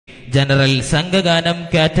General സംഘഗാനം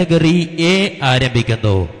category A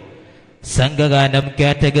ആരംഭിക്കുന്നു. സംഘഗാനം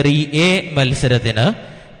category A മത്സരത്തിന്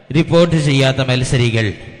report ചെയ്യാത്ത മത്സരികൾ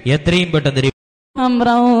എത്രയും പെട്ടെന്ന്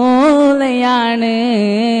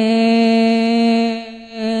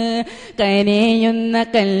കരയുന്ന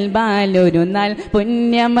കൽബാലൊരു നാൾ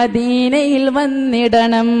പുണ്യമദീനയിൽ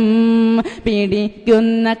വന്നിടണം.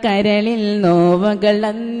 പിടിക്കുന്ന കരളിൽ നോവുകൾ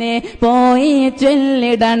അന്നേ പോയി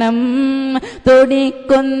ചൊല്ലിടണം.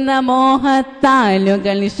 തുടിക്കുന്ന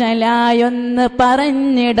മോഹത്താലുകൾ ശലായൊന്ന്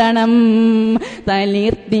പറഞ്ഞിടണം.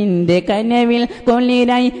 തളിർത്തിന്റെ കനവിൽ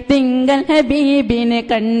കുളിരായി തിങ്കൾ ഹബീബിനെ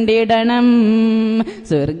കണ്ടിടണം.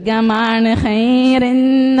 സ്വർഗമാണ്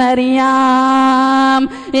ഹൈറെന്നറിയാം,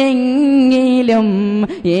 എങ്കിലും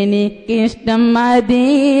എനിക്കിഷ്ടം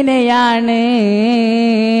മദീനയാണ്.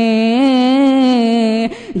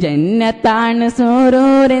 ജന്നത്താണ്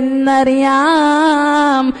സുറൂരെന്നറിയാം,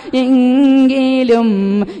 എങ്കിലും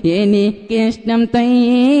എനിക്കിഷ്ടം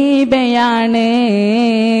തയ്യിബയാണ്.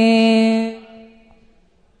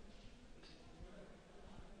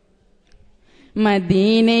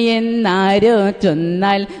 മദീനയെന്നാരോ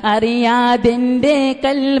ചൊന്നാൽ അറിയാതെന്റെ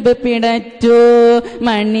കൽബ് പിടച്ചു.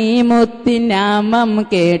 മണിമുത്തിനാമം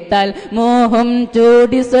കേട്ടാൽ മോഹം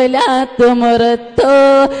ചൂടി സ്വലാത്തു മുറത്തോ.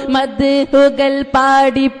 മദ്ഹുകൾ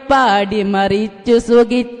പാടി പാടി മറിച്ചു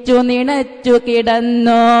സുഖിച്ചു നിണച്ചു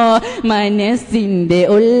കിടന്നോ. മനസ്സിന്റെ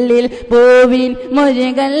ഉള്ളിൽ പൂവിൻ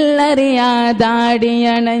മൊഴികൾ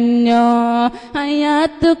അറിയാതാടിയണഞ്ഞോ.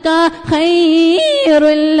 ഹയാത്തുക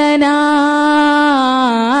ഖൈറുൽ ലനാ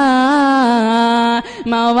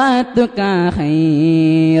മവാത്തുക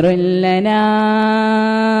ഖൈറുൽ ലനാ.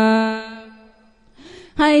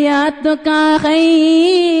 ഹയാത്തുക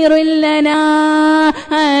ഖൈറുൽ ലനാ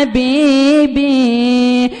ഹബീബി,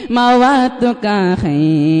 മവാത്തുക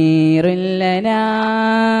ഖൈറുൽ ലനാ.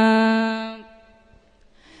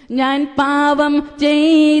 ഞാൻ പാവം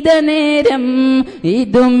ചെയ്ത നേരം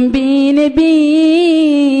ഇതും ബീനബി,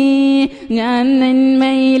 ഞാൻ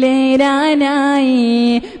നന്മയിലേരാനായി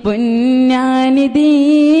പുണ്യാനിധി.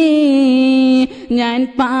 ഞാൻ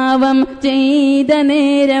പാവം ചെയ്ത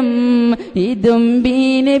നേരം ഇതും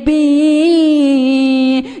ബീനബി,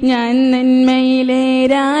 ഞാൻ നന്മയിലേരാനായി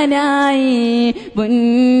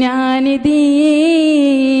പുണ്യാനിധി.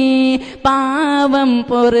 പാവം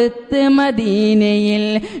പുറത്ത് മദീനയിൽ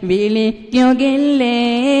വിളിക്കുകില്ലേ,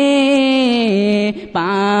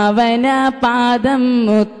 പാവന പാദം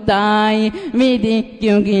മുത്തായി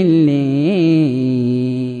വിധിക്കുകില്ലേ.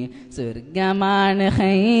 സ്വർഗമാണ്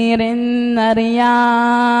ഹൈറെന്നറിയാം,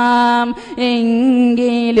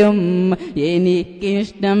 എങ്കിലും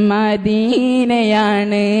എനിക്കിഷ്ടം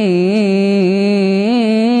മദീനയാണ്.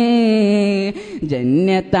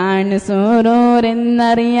 ജന്നത്താണ് സുറൂരെന്നറിയാം,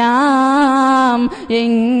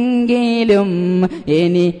 എങ്കിലും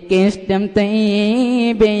എനിക്കിഷ്ടം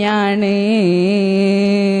തയ്യിബയാണ്.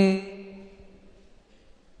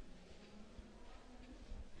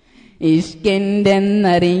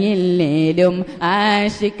 ഇഷ്കെന്തെന്നറിയില്ലേലും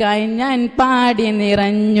ആശിക്കായി ഞാൻ പാടി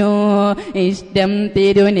നിറഞ്ഞു. ഇഷ്ടം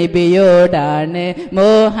തിരുനബിയോടാണ്,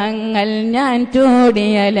 മോഹങ്ങൾ ഞാൻ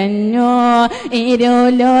ചൂടിയലഞ്ഞു.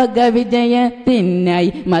 ഇരുലോക വിജയത്തിനായി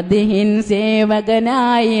മദ്ഹിൻ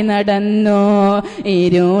സേവകനായി നടന്നു.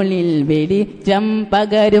 ഇരുളിൽ വെളിച്ചം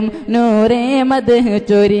പകരും നൂറേ മദ്ഹ്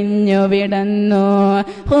ചൊരിഞ്ഞു വിടന്നു.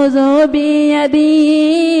 ഖുദൂ ബിയദി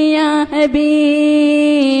യാ ഹബീബ്,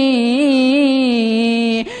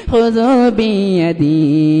 ഖുദൂ ബിയദി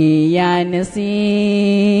യാ നസീർ,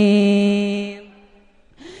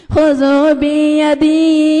 ഖുദൂ ബിയദി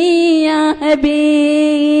യാ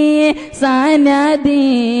ഹബീബ് സനദി,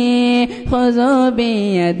 ഖുദൂ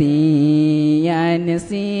ബിയദി യാ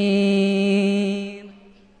നസീർ.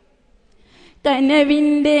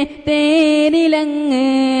 കനവിന്റെ തേരിലങ്ങ്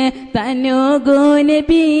തനുകൂ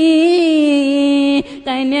നബി,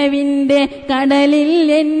 കനവിന്റെ കടലിൽ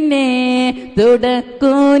എന്നെ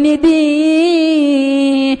തുടക്കൂ നിധി.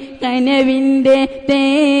 കനവിന്റെ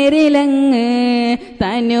തേരിലങ്ങ്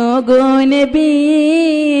തനുകൂ നബി,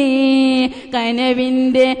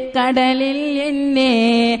 കനവിന്റെ കടലിൽ എന്നെ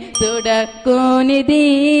തുടക്കൂ നിധി.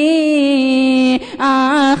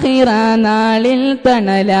 ആഖിറ നാളിൽ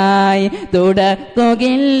തണലായി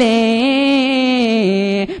തുടക്കുകില്ലേ,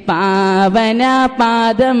 പാവന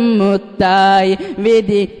പാദം മുത്തായി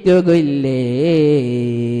വിധിക്കുകില്ലേ.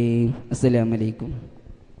 അസ്സലാമു അലൈക്കും.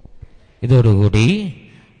 ഇതോടുകൂടി